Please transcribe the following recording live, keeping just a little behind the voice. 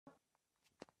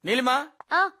నీలిమా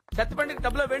సత్తిపండికి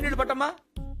డబ్బులో వేడి నీళ్ళు పట్టమ్మా.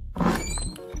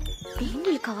 వేడి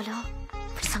నీళ్ళు కావాలా?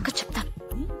 సంగతి చెప్తాను.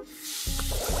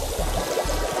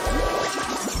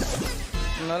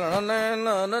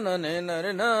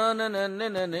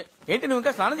 ఏంటి నువ్వు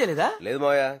ఇంకా స్నానం చేయలేదా? లేదు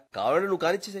మావయ్య, కావాలంటే నువ్వు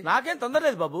కానిచ్చేసి. నాకేం తొందర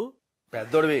లేదు బాబు.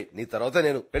 పెద్దోడివి, నీ తర్వాత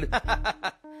నేను.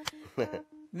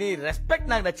 నీ రెస్పెక్ట్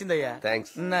నాకు నచ్చిందయ్యా.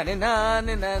 థ్యాంక్స్.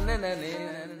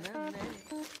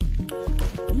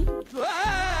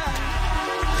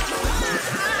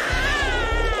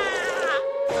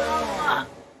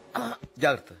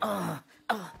 జాగ్రత్త.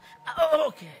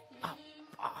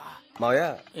 మావయ్య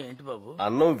ఏంటి బాబు?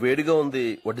 అన్నం వేడిగా ఉంది,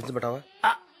 వడ్డించబెట్టావా?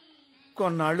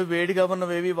 కొన్నాళ్ళు వేడిగా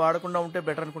ఉన్నవేవి వాడకుండా ఉంటే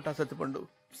బెటర్ అనుకుంటా సత్తిపండు.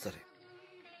 సరే,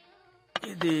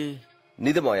 ఇది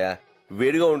నీదే మావయ్య,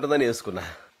 వేడిగా ఉంటుందని వేసుకున్నా.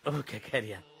 ఓకే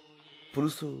క్యారియా.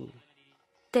 పులుసు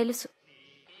తెలుసు.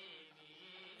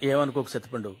 ఏమనుకోకు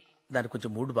సత్తిపండు, దానికి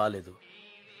కొంచెం మూడ్ బాగాలేదు.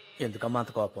 ఎందుకమ్మా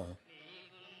అంత కోపం?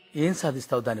 ఏం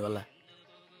సాధిస్తావు దానివల్ల?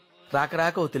 రాక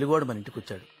రాక ఓ తెలుగువాడు మన ఇంటికి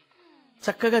వచ్చాడు.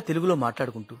 చక్కగా తెలుగులో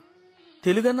మాట్లాడుకుంటూ,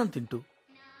 తెలుగన్నం తింటూ,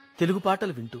 తెలుగు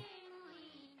పాటలు వింటూ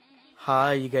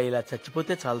హాయిగా ఇలా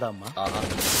చచ్చిపోతే చాలదా అమ్మా?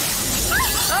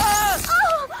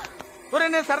 ఒరే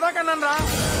నేను సరదా కన్నాను రా.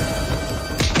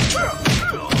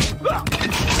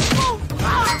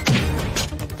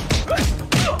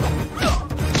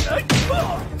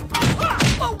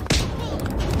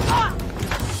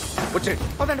 వచ్చేయండి.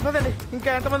 పదండి పదండి, ఇంకా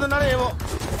ఎంతమంది ఉన్నారో ఏమో.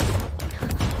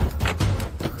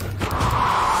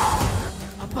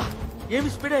 అబ్బా ఏమి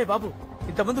స్పీడ్ అయ్యి బాబు.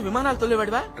 ఇంతకుముందు విమానాలు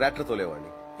తోలేవాడివా? ట్రాక్టర్ తోలేవాడిని.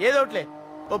 ఏదోట్లే,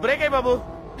 ఓ బ్రేక్ అయ్యి బాబు,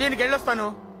 దీనికి వెళ్ళొస్తాను.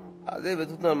 అదే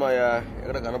వెతుకుతున్నాను మాయా,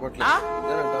 ఎక్కడ కనపట్లేదు.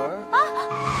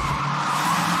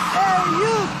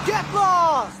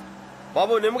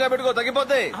 బాబు నిమ్మకాయ పెట్టుకో,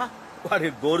 తగ్గిపోతాయి. వాడి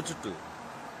గోరు చుట్టూ.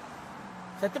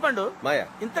 సత్తిపండు మాయా,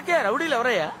 ఇంతకే రౌడీలు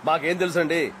ఎవరయ్యా? మాకేం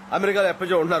తెలుసండి, అమెరికాలో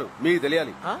ఎప్పటికో ఉంటున్నారు, మీకు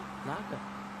తెలియాలి.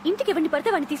 ఇంటికి ఎవరిని పడితే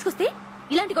వాడిని తీసుకొస్తే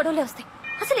ఇలాంటి గొడవలే వస్తాయి.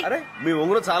 అసలు అరే మీ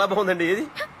ఉంగరం చాలా బాగుందండి. ఏది?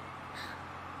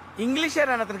 ఇంగ్లీషే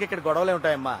రాని అతనికి ఇక్కడ గొడవలే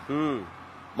ఉంటాయమ్మా.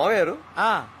 మావయ్య గారు,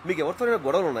 మీకు ఎవరితో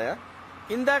గొడవలు ఉన్నాయా?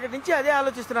 ఇందాక నుంచి అదే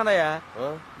ఆలోచిస్తున్నానయ్యా.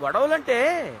 గొడవలంటే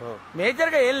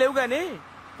మేజర్ గా ఏం లేవు గాని,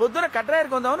 పొద్దున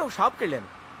కట్రాయర్ కొందామని ఒక షాప్కి వెళ్ళాను.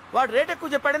 వాడు రేట్ ఎక్కువ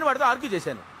చెప్పాడని వాడితో ఆర్గ్యూ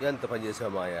చేశాను. ఎంత పని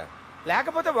చేసావు మాయా?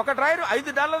 లేకపోతే ఒక డ్రాయర్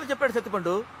 $5 చెప్పాడు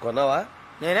సత్తిపండు. కొన్నావా?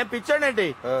 నేనేం పిచ్చాడేంటి?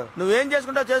 నువ్వేం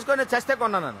చేసుకుంటావు చేసుకొని చేస్తే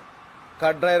కొన్నాను.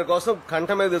 కట్ డ్రైవర్ కోసం కంట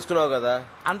మీద తీసుకున్నావు కదా,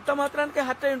 అంత మాత్రానికి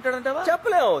హర్ట్ అయి ఉంటాడంటావా?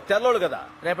 చెప్పలేవు, తెల్లోడు కదా.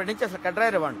 రేపటి నుంచి అసలు కట్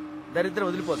డ్రైవర్ ఇవ్వండి, దరిద్రం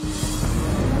వదిలిపోతుంది.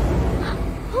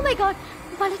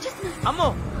 అమ్మో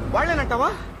వాళ్ళేనంటావా?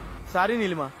 సారీ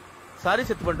నీలిమా, సారీ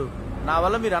సత్తిపండు, నా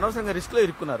వల్ల మీరు అనవసరంగా రిస్క్ లో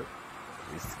ఇరుక్కున్నారు.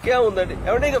 రిస్కే ఉందండి,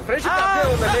 ఏమంటే ఇక ఫ్రెష్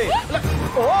ఉందండి.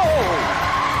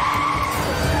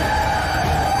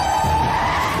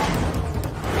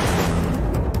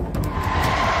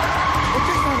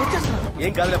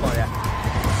 ఏం కాదులే మావయ్య.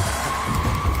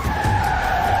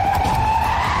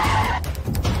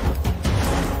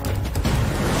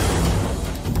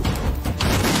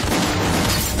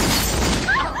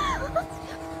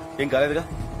 ఏం కాలేదుగా?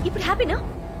 ఇప్పుడు హ్యాపీనా?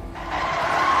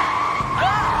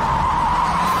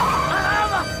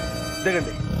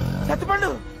 దిగండి సత్తిపండు,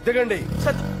 దిగండి.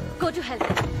 Go to help.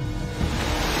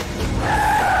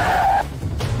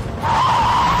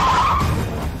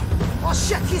 Oh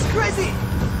shit, he's crazy!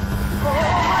 Oh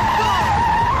my god!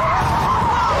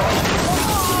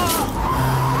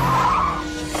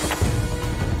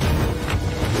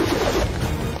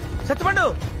 Sattipandu,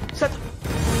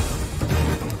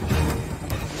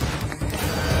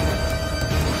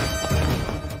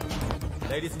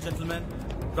 ladies and gentlemen,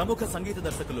 ప్రముఖ సంగీత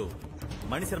దర్శకులు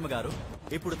మణిశర్మ గారు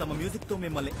ఇప్పుడు తమ మ్యూజిక్ తో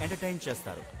మిమ్మల్ని ఎంటర్టైన్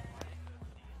చేస్తారు.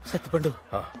 సత్తిపండు,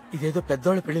 ఇదేదో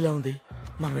పెద్దోళ్ళ పెళ్లిలా ఉంది,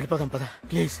 మనం వెళ్ళిపోదాం పద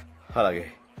ప్లీజ్. అలాగే,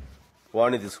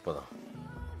 వాడిని తీసుకుపోదాం.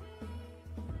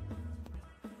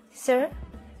 Sir,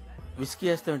 whisky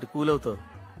వేస్తావేంటి? కూల్ అవుతావు.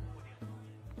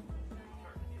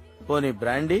 పోనీ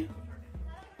బ్రాండీ?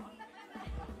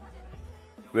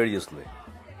 వేడి చేస్తుంది.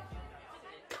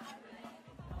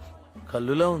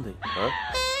 కల్లులా ఉంది.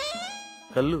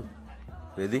 కల్లు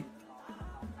ఏది?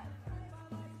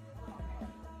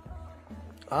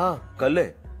 కల్లే,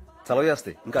 చలవ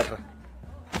చేస్తాయి. ఇంకా అట్రా.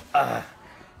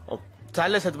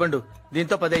 చాలే సత్తిపండు,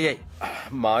 దీంతో 10 అయ్యాయి.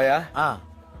 మాయా,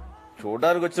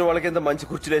 చూడడానికి వచ్చిన వాళ్ళకి ఇంత మంచి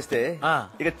కుర్చీలు వేస్తే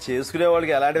ఇక చేసుకునే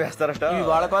వాళ్ళకి ఎలాంటి వేస్తారట?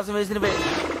 వాళ్ళ కోసం వేసినవే.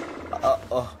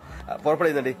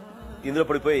 పొరపడిందండి, ఇందులో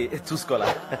పడిపోయి చూసుకోవాలా?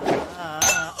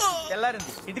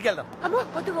 తెల్లారింది, ఇంటికి వెళ్దాం.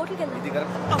 ఇది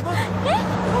correct.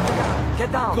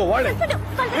 Get down! Go, Wally!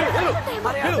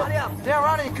 Hurry up! They're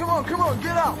running! Come on,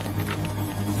 get out!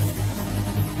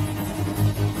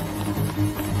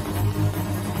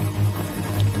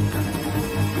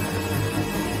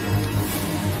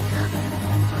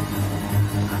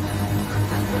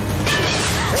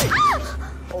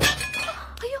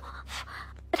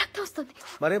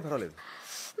 మరేం పర్వాలేదు.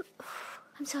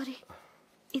 ఐమ్ సారీ,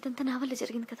 ఇదంతా నా వల్ల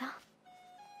జరిగింది కదా.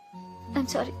 I'm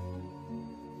sorry.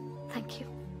 Thank you.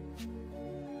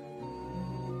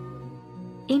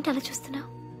 ఏంటి అలా చూస్తున్నావు?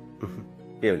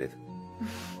 ఏం లేదు.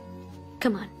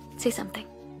 Come on, say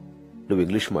something. నువ్వు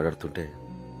ఇంగ్లీష్ మాట్లాడుతుంటే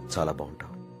చాలా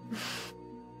బాగుంటావు.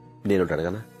 నేను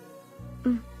అడగనా?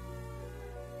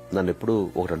 నన్ను ఎప్పుడు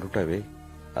ఒకటి అంటుంటావే,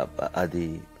 అది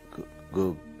go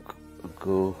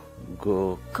go go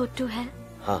go to hell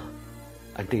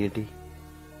అంటే ఏంటి?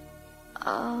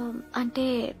 అంటే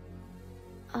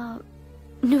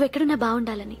నువ్వెక్కడున్నా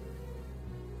బాగుండాలని.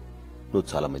 నువ్వు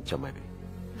చాలా మంచి అమ్మాయివి,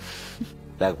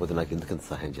 లేకపోతే నాకు ఎందుకంత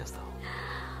సహాయం చేస్తావు?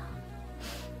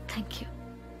 Thank you.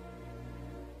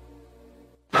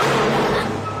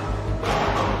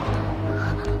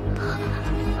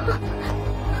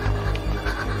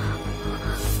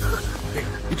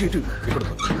 ఇటు ఇటు ఇక్కడ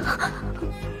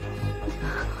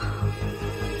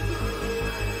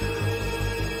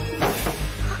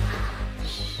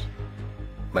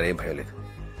మరేం భయం లేదు,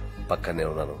 పక్కనే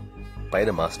ఉన్నాను. పైన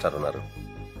మాస్టర్ ఉన్నారు.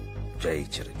 జై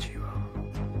చిరంజీవ.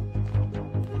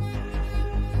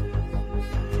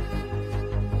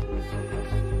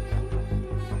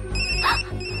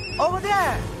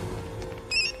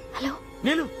 హలో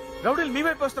నీలు, రౌడీలు మీ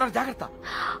వైపు వస్తున్నారు, జాగ్రత్త.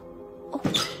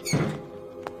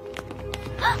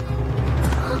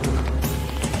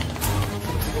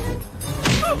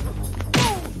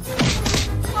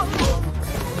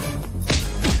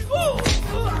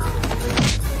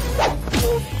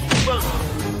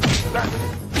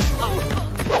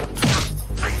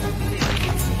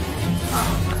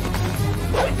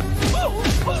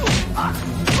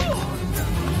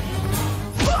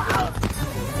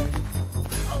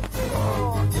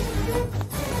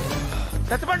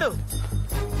 సత్యపండు,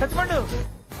 సత్యపండు,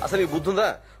 అసలు ఈ బుద్ధుందా?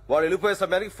 వాడు వెళ్ళిపోయే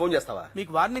సమయానికి ఫోన్ చేస్తావా?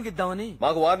 మీకు వార్నింగ్ ఇద్దామని.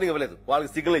 మాకు వార్నింగ్ ఇవ్వలేదు,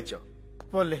 వాళ్ళకి సిగ్నల్ ఇచ్చావు.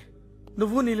 పోన్లే,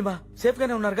 నువ్వు నీలిమా సేఫ్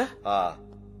గానే ఉన్నారుగా?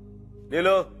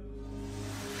 నీలు,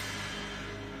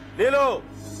 నీలు,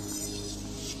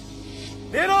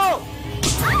 నీలు.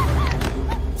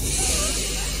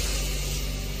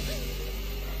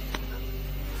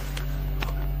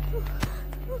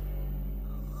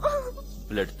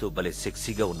 బ్లడ్ తో భలే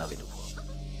సెక్సీగా ఉన్నావి నువ్వు,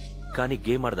 కానీ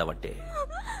గేమ్ ఆడదావంటే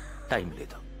టైం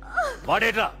లేదు.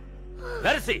 వాడేట్రా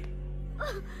వెరసి,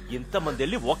 ఇంతమంది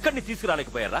వెళ్ళి ఒక్కడిని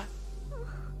తీసుకురాలేకపోయారా?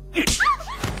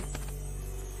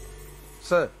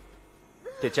 సార్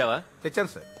తెచ్చావా?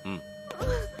 తెచ్చాను సార్.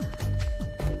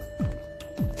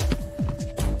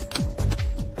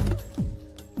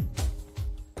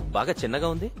 బాగా చిన్నగా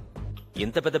ఉంది,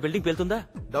 ఇంత పెద్ద బిల్డింగ్ వెళ్తుందా?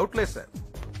 డౌట్ లేదు సార్.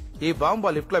 ఈ బాంబు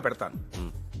ఆ లిఫ్ట్ లో పెడతాను.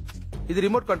 ఇది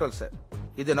రిమోట్ కంట్రోల్ సార్.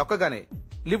 ఇది నొక్కగానే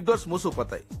లిఫ్ట్ డోర్స్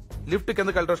మూసుకుపోతాయి. లిఫ్ట్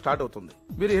కిందకి వెళ్ళడం స్టార్ట్ అవుతుంది.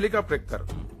 మీరు హెలికాప్టర్ ఎక్కుతారు.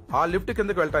 ఆ లిఫ్ట్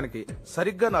కిందకి వెళ్ళడానికి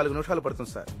సరిగ్గా 4 నిమిషాలు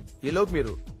పడుతుంది సార్. ఈలోపు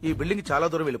మీరు ఈ బిల్డింగ్ చాలా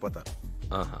దూరం వెళ్ళిపోతారు.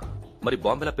 మరి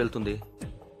బాంబు ఎలా పేలుతుంది?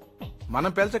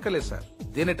 మనం పేల్చక్కర్లేదు సార్,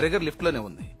 దీని ట్రిగర్ లిఫ్ట్ లోనే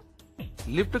ఉంది.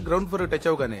 లిఫ్ట్ గ్రౌండ్ ఫ్లోర్ టచ్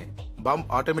అవగానే బాంబ్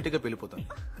ఆటోమేటిక్ గా పేలిపోతుంది.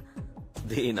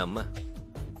 దీనమ్మ,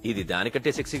 ఇది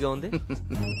దానికంటే సెక్సీగా ఉంది.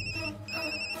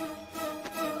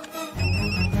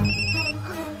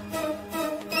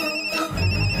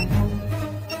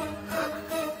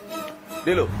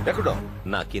 నీలు ఎక్కడో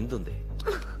నా కిందుంది,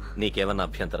 నీకేమన్నా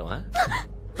అభ్యంతరమా?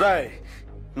 రాయ్,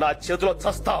 నా చేతిలో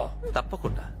చస్తావు.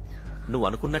 తప్పకుండా నువ్వు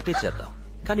అనుకున్నట్టే చేద్దాం.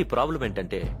 కానీ ప్రాబ్లం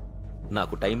ఏంటంటే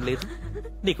నాకు టైం లేదు,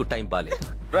 నీకు టైం బాలేదు.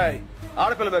 రాయ్,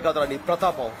 ఆడపిల్లమే కాదురా నీ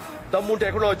ప్రతాపం. దమ్ముంటే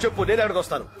ఎక్కడో చెప్పు, నేను ఎక్కడికి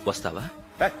వస్తాను. వస్తావా?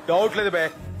 డౌట్ లేదు బే.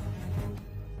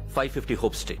 550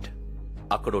 హోప్ స్ట్రీట్,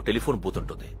 అక్కడో టెలిఫోన్ బూత్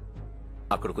ఉంటుంది.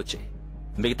 అక్కడికొచ్చి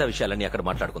మిగతా విషయాలన్నీ అక్కడ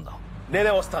మాట్లాడుకుందాం.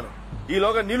 నేనే వస్తాను.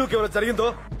 ఈలోగా నీళ్ళకి ఏమైనా జరిగిందో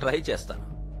ట్రై చేస్తాను,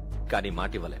 కానీ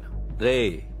మాట ఇవ్వలేను. రే,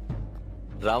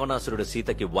 రావణాసురుడు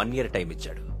సీతకి 1 year టైం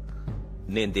ఇచ్చాడు.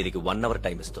 నేను దీనికి 1 hour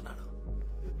టైం ఇస్తున్నాను.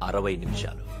 60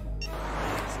 నిమిషాలు.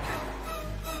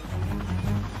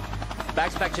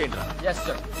 బ్యాగ్స్ ప్యాక్ చేయండి రా. Yes,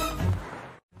 sir.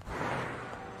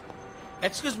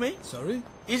 Excuse me? Sorry?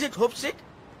 Is it Hope Street?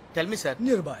 Tell me, sir.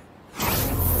 Nearby.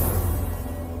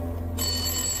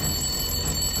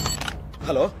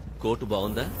 Hello. Coat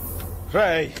బాగుందా?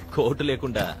 రాయ్, కోటు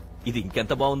లేకుండా ఇది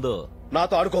ఇంకెంత బాగుందో.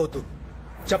 నాతో ఆడుకోవద్దు.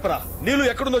 చెప్పరా, నీళ్ళు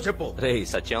ఎక్కడుందో చెప్పు. రే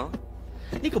సత్యం,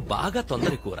 నీకు బాగా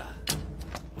తొందర కూర.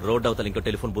 రోడ్ అవతల ఇంకో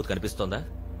టెలిఫోన్ బూత్ కనిపిస్తోందా?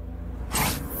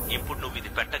 ఇప్పుడు నువ్వు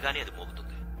ఇది పెట్టగానే అది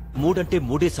మోగుతుంది. 3 అంటే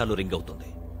 3 సార్లు రింగ్ అవుతుంది.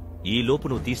 ఈ లోపు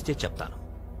నువ్వు తీస్తే చెప్తాను,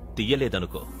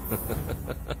 తీయలేదనుకో.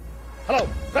 హలో.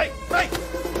 రై రై.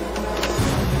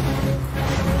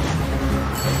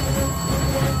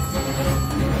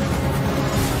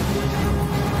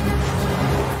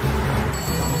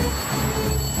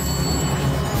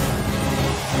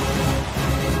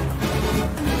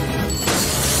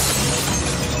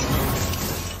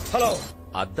 హలో,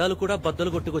 అద్దాలు కూడా బద్దలు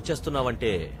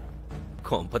కొట్టుకొచ్చేస్తున్నావంటే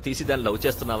కొంప తీసి దాన్ని లవ్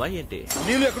చేస్తున్నావా ఏంటి?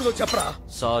 నేను ఎక్కడితో చెప్పరా?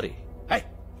 సారీ.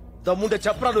 దమ్ముంటే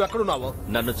చెప్పరా నువ్వు ఎక్కడున్నావు?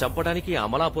 నన్ను చంపడానికి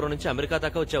అమలాపురం నుంచి అమెరికా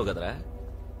దాకా వచ్చావు కదరా.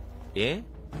 ఏ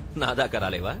నా దాకా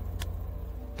రాలేవా?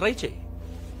 ట్రై చెయ్యి.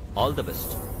 All the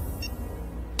best.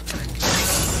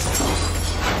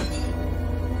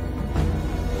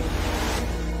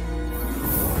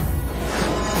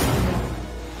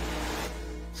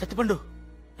 సత్యపండు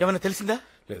ఏమైనా తెలిసిందా?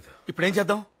 లేదు. ఇప్పుడేం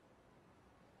చేద్దాం?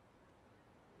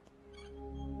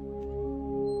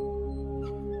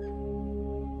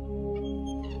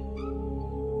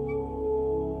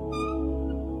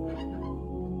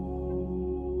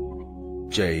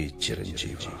 జై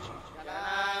Chiranjeevi.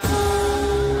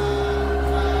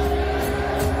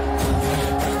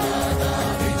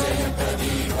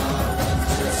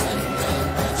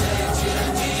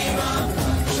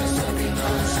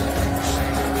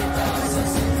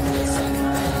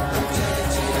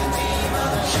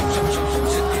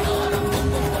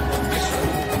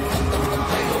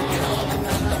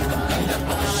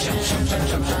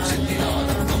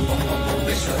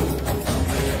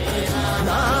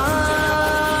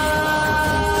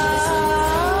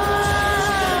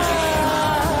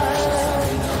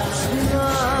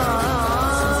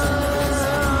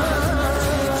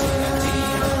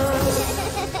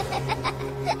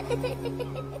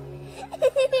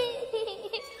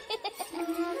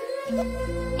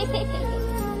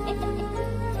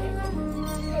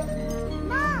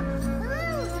 Mom,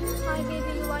 balloons. Hi,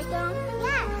 baby. You like them?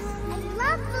 Yes, I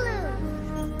love balloons.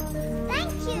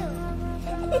 Thank you.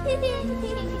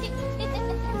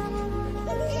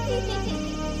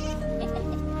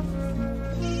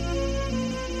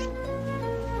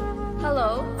 Hello.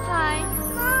 Hi.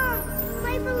 Mom,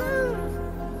 my balloons.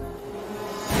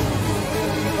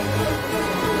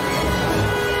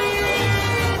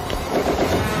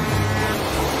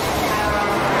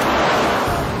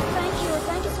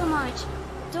 Thank you so much.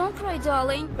 Don't cry,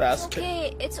 darling. That's It's okay.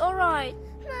 It's all right.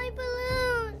 My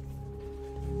balloons.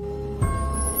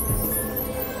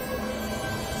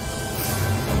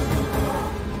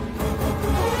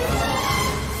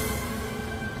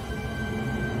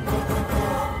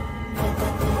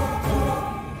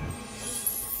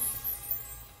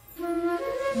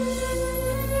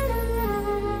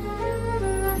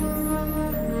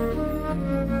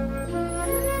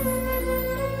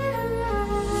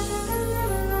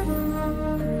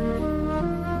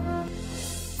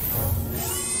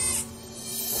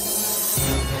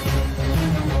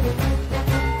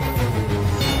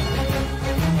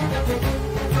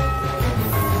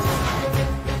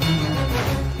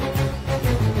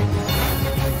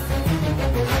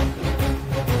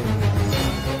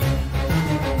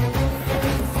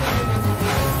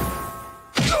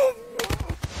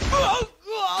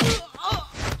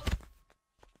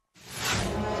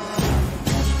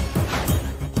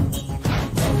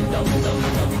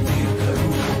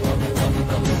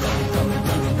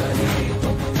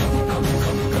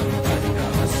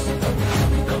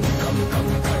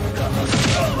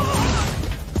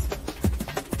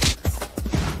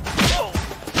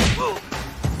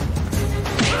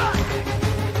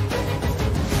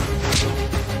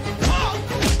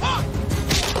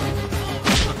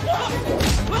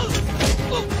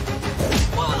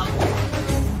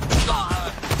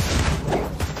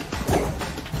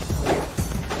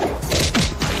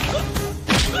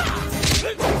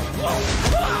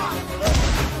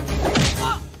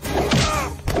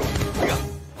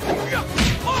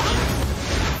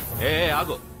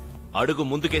 ఆగు. అడుగు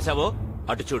ముందుకేసావో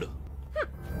అటు చూడు.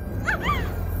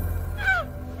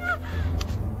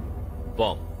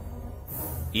 Bomb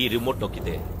ఈ remote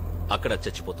నొక్కితే అక్కడ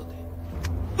చచ్చిపోతుంది.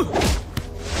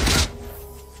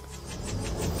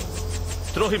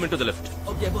 Throw him into the left.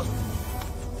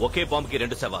 Okay bomb కి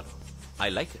 2 శవాలు. I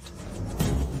like it.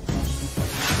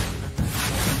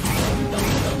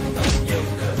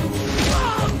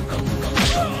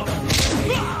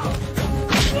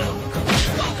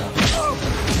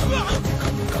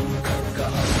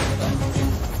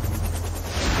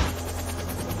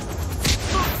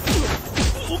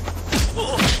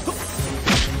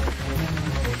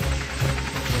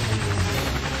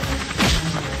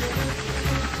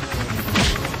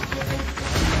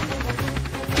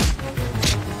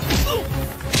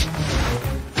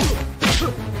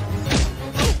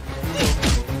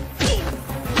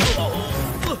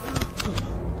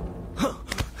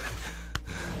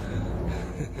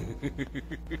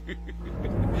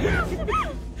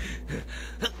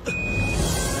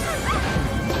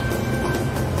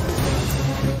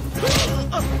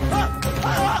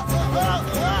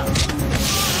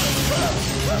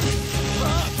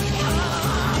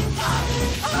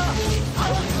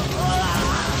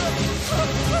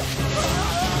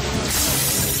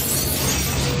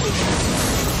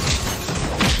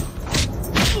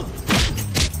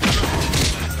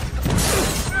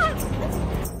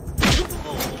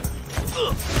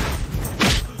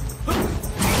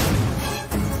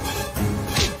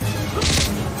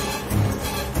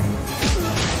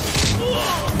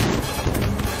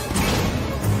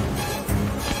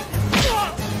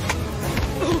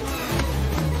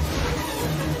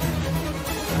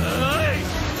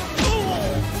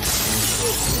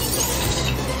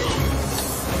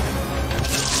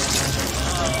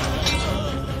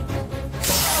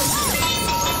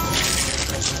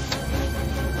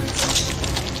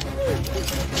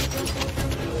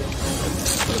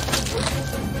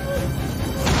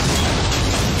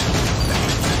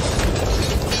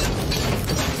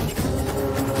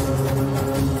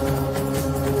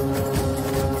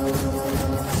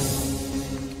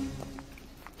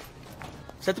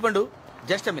 Sattipandu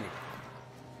just a minute.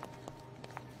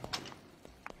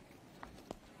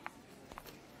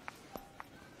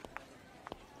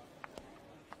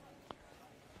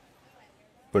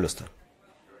 వెళ్ళొస్తాను.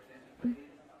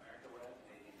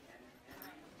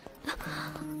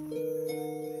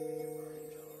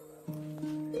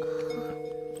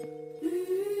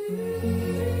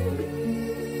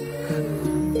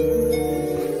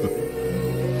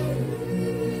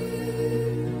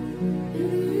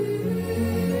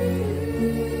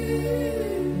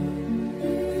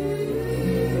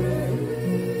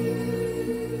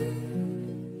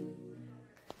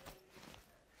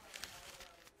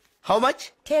 How much?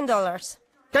 $10.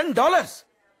 $10?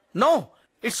 No,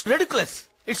 it's ridiculous.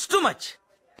 It's too much.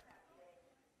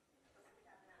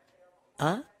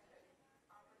 Huh?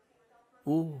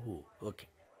 Ooh, okay.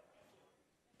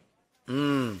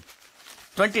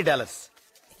 $20.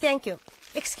 Thank you.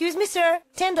 Excuse me, sir.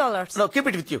 $10. No, keep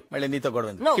it with you. Mally neeto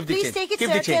godav enduku. No, Keep the please change. take it,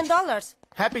 Keep sir. the change. $10.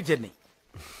 Happy journey.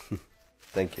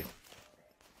 Thank you.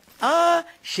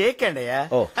 Sheikh and అయ్యా.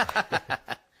 ఓ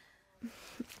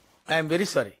I'm very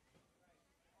sorry.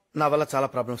 నా వల్ల చాలా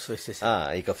problems face చేశా.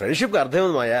 ఇక friendship కి అర్థం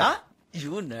ఉంది మాయా.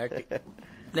 You నట్.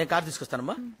 నేను కార్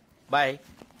తీసుకొస్తానమ్మా. బాయ్.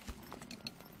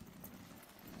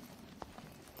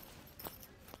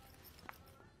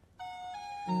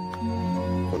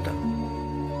 ఉంటా.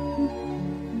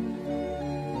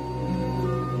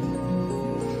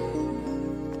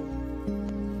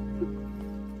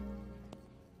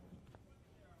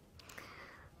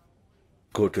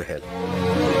 Go to hell.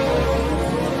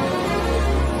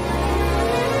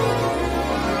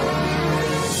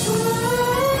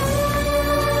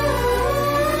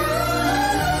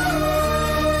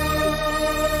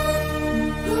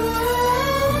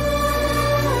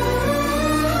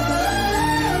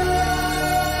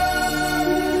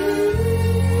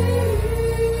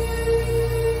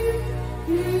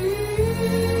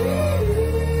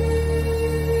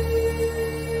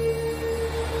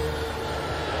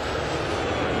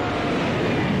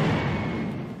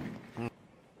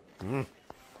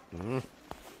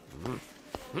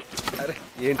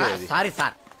 ఏంటి అది? Sorry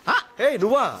sir. ఏయ్,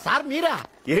 నువ్వా? సార్ మీరా?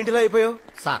 ఏంటిలా అయిపోయావు?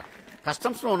 సార్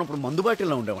కస్టమ్స్ లో ఉన్నప్పుడు మందు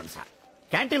బాటిల్లో ఉండేవాడిని సార్.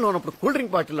 క్యాంటీన్ లో ఉన్నప్పుడు కూల్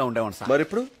డ్రింక్ బాటిల్లో ఉండేవాడిని సార్. మరి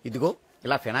ఇప్పుడు? ఇదిగో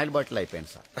ఇలా ఫినాయిల్ బాటిల్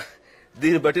అయిపోయింది సార్.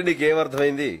 దీన్ని బట్టి నీకేం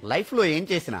అర్థమైంది? లైఫ్ లో ఏం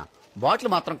చేసినా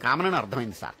బాటిల్ మాత్రం కామన్ అని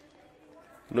అర్థమైంది సార్.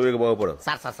 నువ్వు ఇక బాగుపడవు.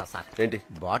 సార్ సార్ సార్ సార్ ఏంటి?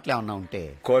 బాటిల్ ఏమన్నా ఉంటే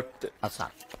కొట్.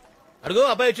 సార్. అడుగు,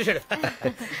 అబ్బాయి వచ్చేసాడు.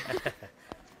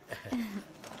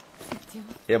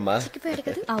 ఏమ్మా? చిక్కిపోయాడు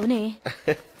కదా. అవునే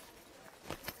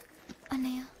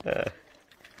అన్నయ్య.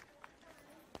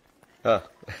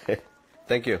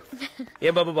 Thank you. ఏ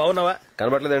బాబు బాగున్నావా?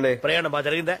 కనబట్లేదండి. ప్రయాణం బాగా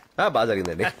జరిగిందా? బాగా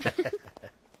జరిగిందండి.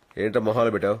 ఏంటో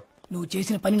మొహాలు పెట్టావు? నువ్వు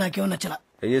చేసిన పని నాకేమో నచ్చలా.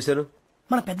 ఏం చేశాను?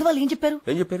 మన పెద్దవాళ్ళు ఏం చెప్పారు?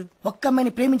 ఏం చెప్పారు? ఒక్క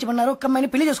అమ్మాయిని ప్రేమించమన్నారు, ఒక్క అమ్మాయిని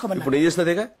పెళ్లి చేసుకోమన్నారు. ఇప్పుడు నేను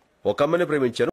చేసినదేగా. ఒక అమ్మని ప్రేమించాను,